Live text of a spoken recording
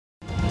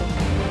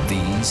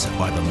hands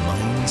are the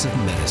minds of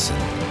medicine.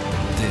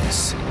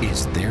 This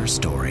is their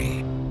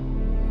story.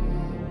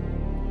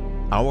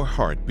 Our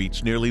heart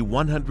beats nearly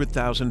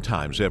 100,000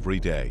 times every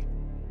day.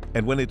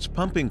 And when it's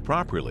pumping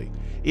properly,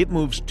 it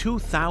moves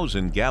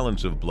 2,000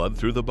 gallons of blood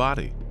through the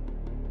body.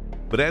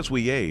 But as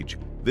we age,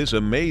 this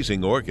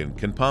amazing organ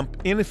can pump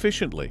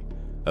inefficiently,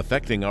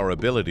 affecting our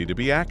ability to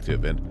be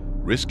active and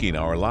risking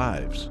our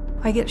lives.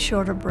 I get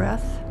short of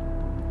breath,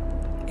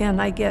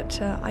 and I get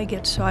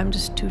so I'm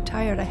just too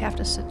tired. I have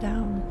to sit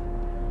down.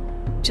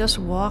 Just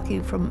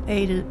walking from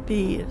A to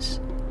B is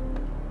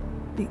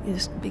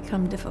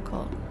become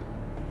difficult.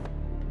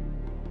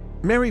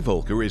 Mary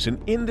Volker is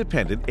an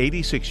independent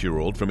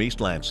 86-year-old from East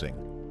Lansing.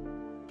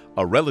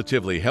 A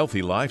relatively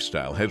healthy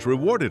lifestyle has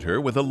rewarded her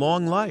with a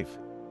long life.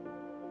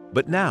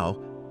 But now,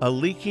 a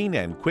leaking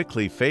and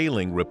quickly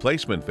failing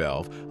replacement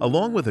valve,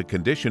 along with a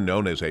condition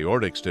known as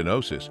aortic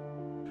stenosis,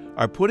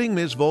 are putting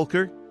Ms.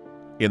 Volker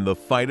in the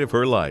fight of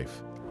her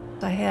life.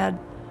 I had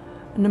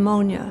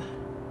pneumonia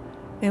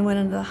and went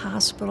into the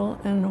hospital,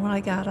 and when I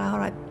got out,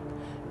 I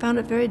found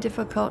it very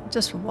difficult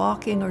just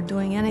walking or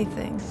doing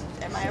anything.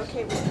 Am I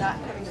okay with not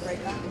having to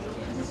break down?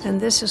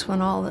 And this is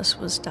when all this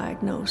was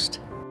diagnosed.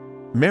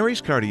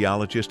 Mary's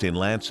cardiologist in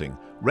Lansing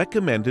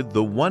recommended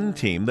the one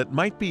team that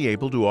might be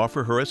able to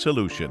offer her a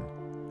solution: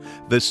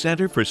 the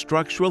Center for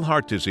Structural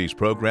Heart Disease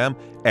program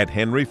at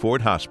Henry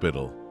Ford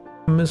Hospital.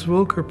 Ms.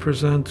 Volker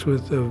presents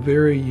with a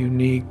very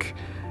unique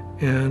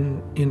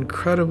and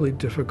incredibly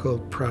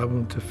difficult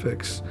problem to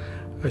fix.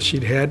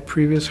 She'd had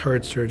previous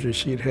heart surgery.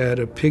 She'd had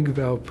a pig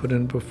valve put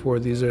in before.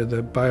 These are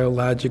the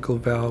biological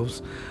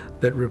valves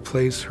that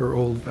replace her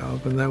old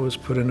valve, and that was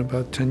put in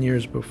about 10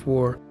 years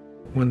before.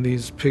 When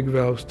these pig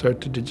valves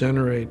start to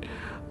degenerate,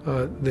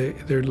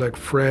 they're like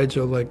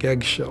fragile, like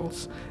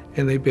eggshells,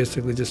 and they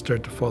basically just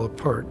start to fall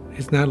apart.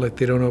 It's not like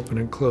they don't open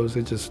and close,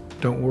 they just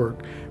don't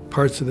work.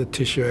 Parts of the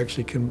tissue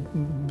actually can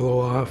blow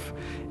off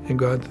and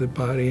go out to the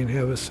body and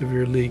have a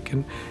severe leak,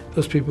 and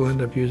those people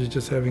end up usually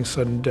just having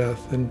sudden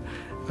death, and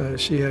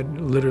she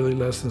had literally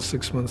less than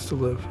 6 months to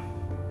live.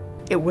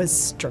 It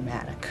was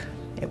dramatic.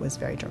 It was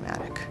very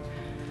dramatic.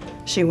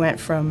 She went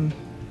from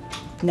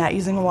not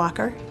using a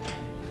walker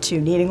to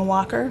needing a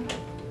walker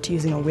to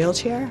using a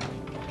wheelchair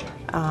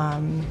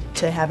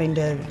to having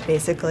to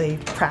basically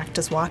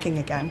practice walking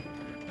again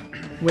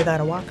without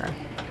a walker.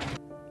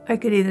 I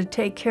could either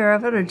take care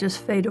of it or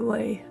just fade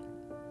away.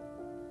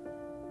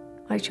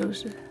 I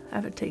chose to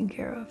have it taken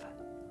care of.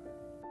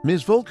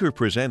 Ms. Volker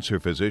presents her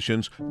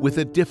physicians with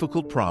a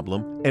difficult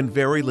problem and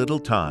very little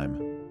time.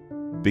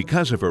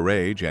 Because of her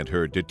age and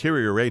her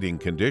deteriorating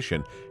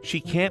condition,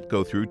 she can't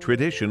go through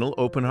traditional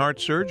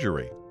open-heart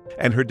surgery,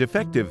 and her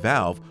defective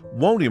valve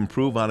won't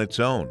improve on its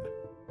own.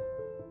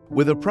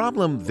 With a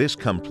problem this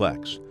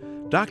complex,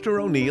 Dr.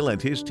 O'Neill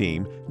and his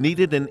team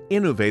needed an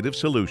innovative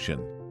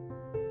solution.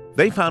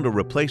 They found a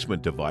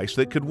replacement device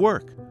that could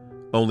work,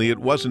 only it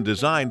wasn't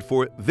designed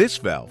for this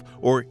valve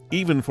or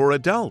even for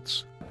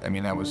adults. I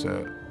mean, it was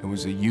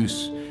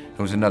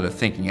another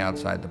thinking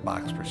outside the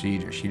box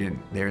procedure.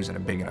 There isn't a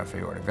big enough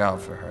aortic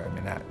valve for her. I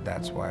mean,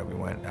 that's why we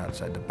went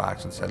outside the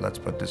box and said, let's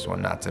put this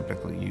one not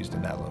typically used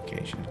in that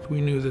location. We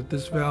knew that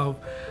this valve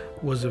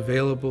was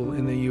available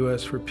in the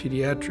U.S. for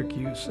pediatric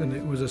use, and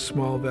it was a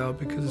small valve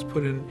because it's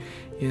put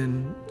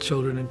in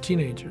children and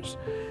teenagers.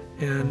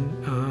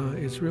 And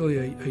it's really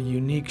a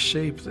unique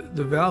shape.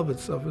 The valve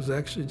itself is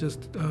actually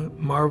just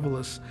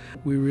marvelous.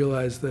 We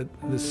realized that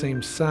the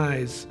same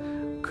size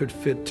could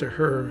fit to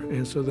her,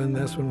 and so then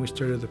that's when we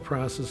started the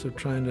process of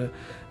trying to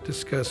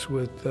discuss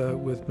with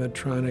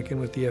Medtronic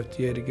and with the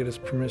FDA to get us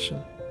permission.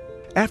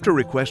 After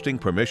requesting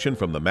permission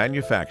from the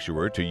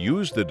manufacturer to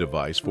use the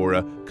device for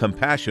a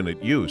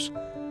compassionate use,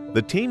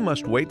 the team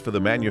must wait for the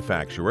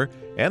manufacturer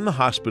and the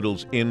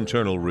hospital's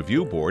internal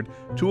review board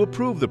to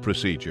approve the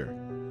procedure.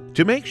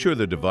 To make sure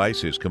the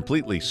device is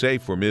completely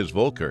safe for Ms.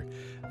 Volker,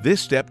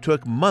 this step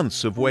took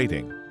months of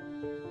waiting.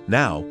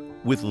 Now,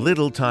 with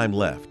little time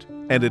left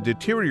and a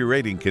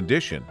deteriorating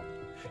condition,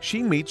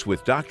 she meets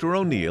with Dr.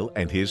 O'Neill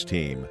and his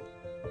team.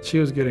 She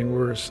was getting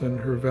worse, and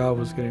her valve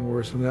was getting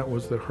worse, and that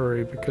was the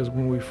hurry, because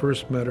when we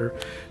first met her,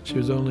 she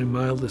was only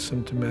mildly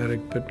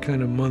symptomatic, but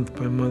kind of month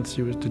by month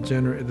she was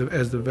degenerating.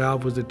 As the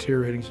valve was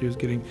deteriorating, she was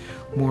getting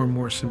more and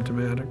more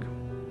symptomatic.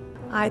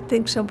 I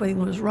think something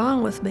was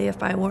wrong with me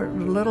if I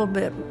weren't a little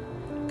bit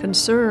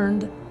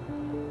concerned,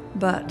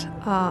 but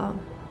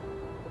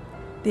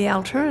the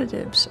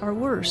alternatives are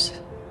worse.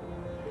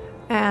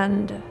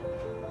 And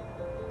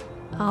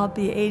I'll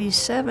be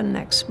 87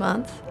 next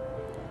month.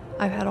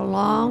 I've had a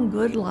long,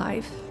 good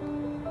life.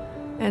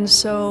 And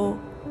so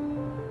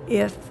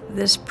if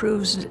this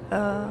proves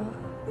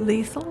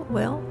lethal,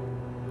 well,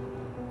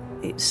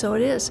 so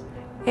it is.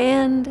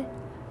 And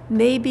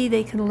maybe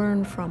they can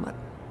learn from it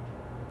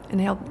and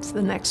help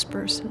the next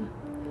person.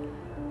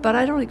 But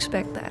I don't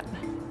expect that.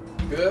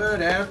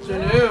 Good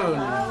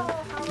afternoon.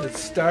 It's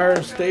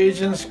Star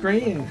Stage and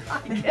Screen.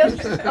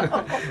 Yes, so.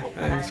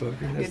 Thanks,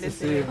 Sophie. Nice to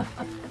see you.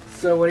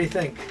 So what do you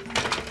think?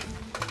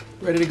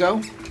 Ready to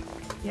go?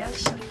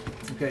 Yes.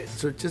 Okay,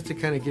 so just to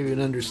kind of give you an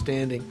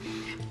understanding,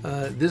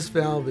 this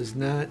valve is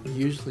not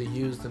usually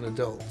used in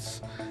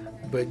adults,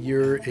 but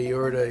your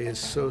aorta is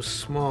so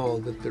small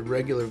that the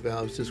regular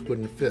valves just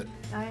wouldn't fit.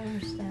 I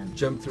understand.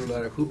 Jump through a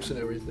lot of hoops and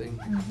everything.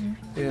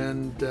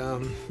 And,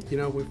 you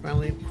know, we're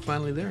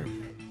finally there.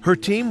 Her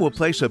team will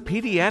place a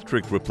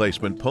pediatric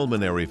replacement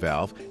pulmonary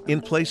valve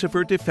in place of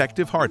her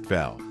defective heart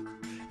valve.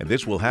 And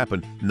this will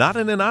happen not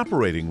in an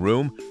operating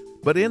room,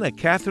 but in a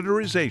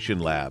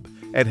catheterization lab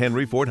at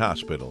Henry Ford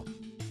Hospital.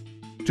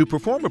 To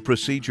perform a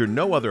procedure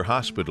no other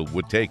hospital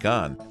would take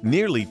on,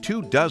 nearly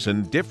 24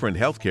 different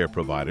healthcare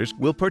providers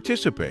will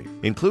participate,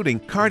 including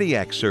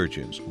cardiac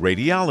surgeons,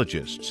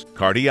 radiologists,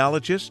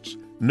 cardiologists,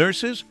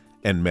 nurses,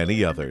 and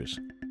many others.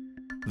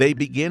 They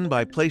begin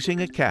by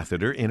placing a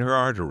catheter in her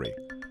artery,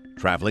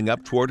 traveling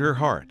up toward her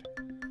heart.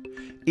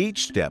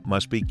 Each step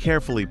must be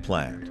carefully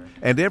planned,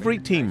 and every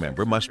team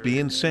member must be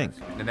in sync.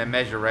 And then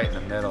measure right in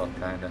the middle,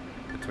 kind of,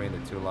 between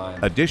the two lines.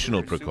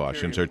 Additional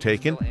precautions are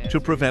taken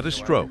to prevent a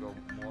stroke,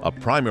 a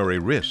primary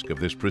risk of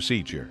this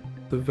procedure.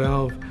 The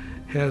valve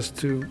has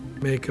to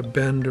make a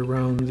bend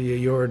around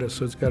the aorta,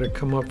 so it's got to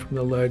come up from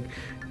the leg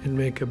and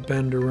make a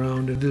bend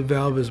around. And the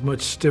valve is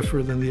much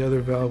stiffer than the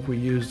other valve we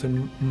used,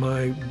 and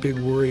my big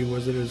worry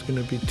was that it was going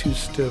to be too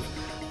stiff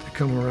to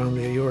come around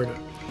the aorta.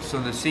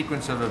 So the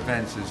sequence of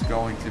events is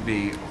going to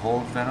be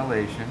hold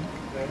ventilation,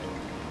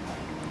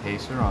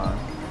 pacer on,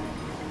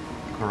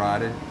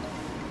 carotid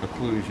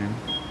occlusion.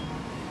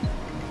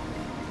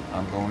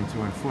 I'm going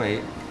to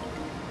inflate,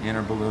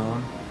 inner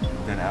balloon,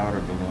 then outer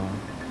balloon.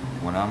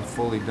 When I'm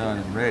fully done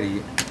and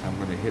ready, I'm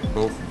going to hit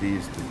both of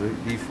these to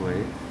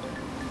deflate.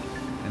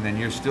 And then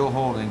you're still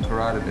holding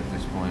carotid at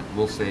this point.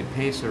 We'll say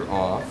pacer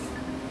off.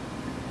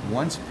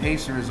 Once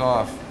pacer is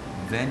off,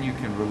 then you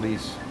can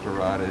release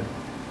carotid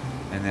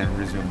and then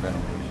resume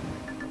ventilation.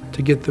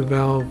 To get the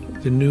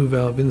valve, the new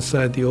valve,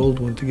 inside the old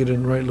one, to get it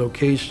in the right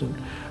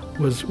location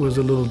was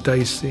a little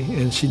dicey,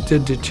 and she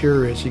did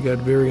deteriorate. She got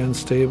very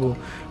unstable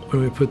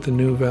when we put the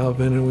new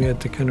valve in, and we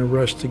had to kind of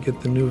rush to get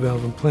the new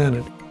valve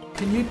implanted.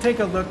 Can you take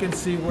a look and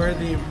see where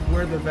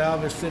the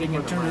valve is sitting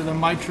in terms of the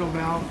mitral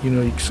valve? You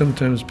know,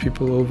 sometimes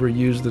people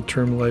overuse the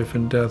term life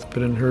and death,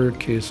 but in her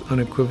case,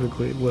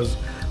 unequivocally, it was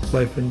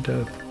life and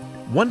death.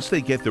 Once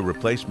they get the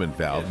replacement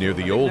valve near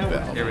the old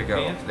valve, Here we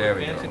go. There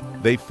we go.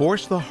 they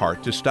force the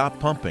heart to stop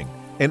pumping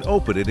and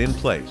open it in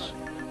place.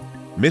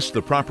 Miss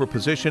the proper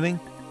positioning,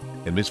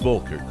 and Miss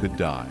Volker could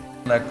die.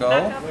 Let go.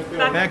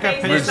 Back up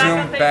pacer.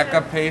 Resume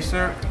backup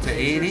pacer to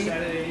 80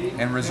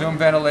 and resume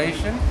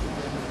ventilation.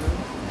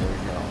 There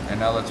we go. And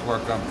now let's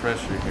work on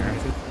pressure here.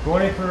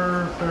 20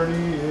 for 30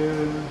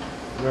 is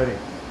ready.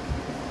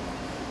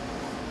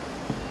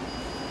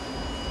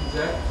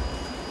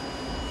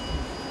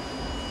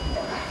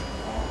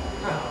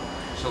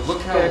 So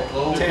look how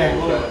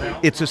low.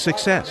 It's a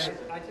success.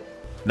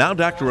 Now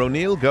Dr.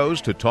 O'Neill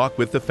goes to talk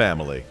with the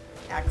family.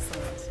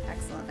 Excellent,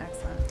 excellent,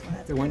 excellent. Well,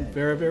 that's It went good.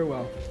 very, very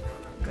well.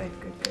 Good,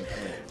 good, good, good.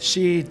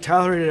 She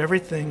tolerated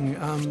everything.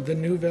 The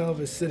new valve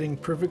is sitting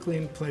perfectly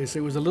in place. It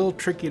was a little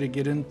tricky to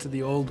get into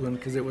the old one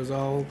because it was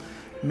all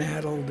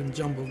matted and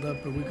jumbled up,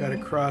 but we got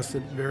across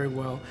it very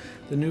well.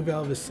 The new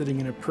valve is sitting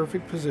in a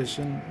perfect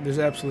position. There's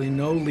absolutely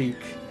no leak,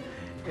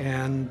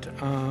 and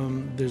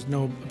there's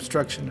no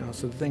obstruction now.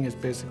 So the thing is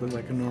basically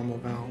like a normal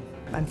valve.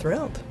 I'm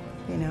thrilled.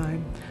 You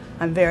know,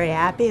 I'm very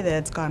happy that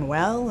it's gone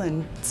well,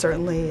 and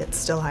certainly it's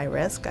still high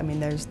risk. I mean,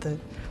 there's the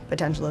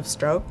potential of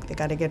stroke. They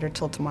got to get her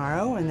till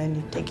tomorrow, and then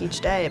you take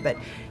each day. But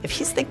if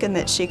he's thinking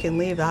that she can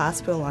leave the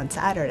hospital on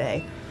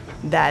Saturday,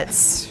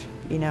 that's,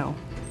 you know,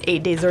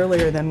 8 days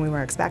earlier than we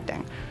were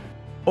expecting.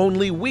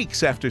 Only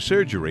weeks after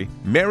surgery,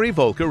 Mary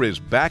Volker is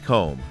back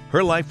home.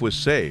 Her life was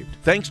saved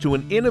thanks to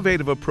an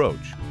innovative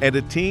approach and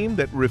a team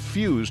that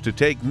refused to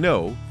take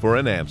no for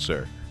an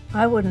answer.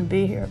 I wouldn't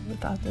be here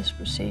without this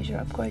procedure,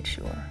 I'm quite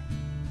sure.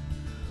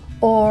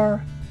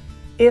 Or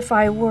if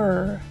I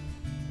were,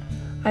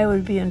 I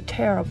would be in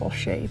terrible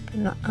shape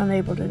and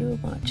unable to do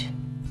much.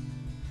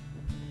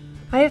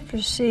 I have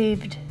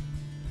perceived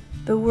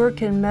the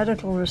work in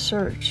medical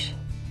research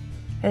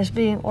as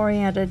being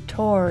oriented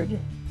toward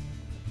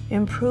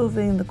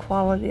improving the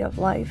quality of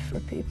life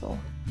for people.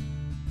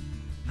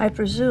 I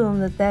presume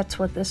that that's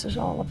what this is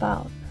all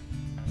about.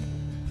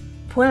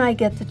 When I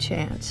get the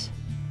chance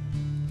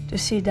to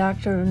see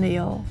Dr.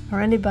 O'Neill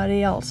or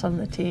anybody else on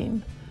the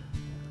team,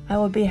 I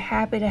will be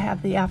happy to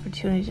have the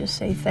opportunity to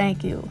say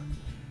thank you.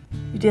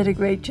 You did a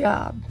great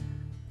job.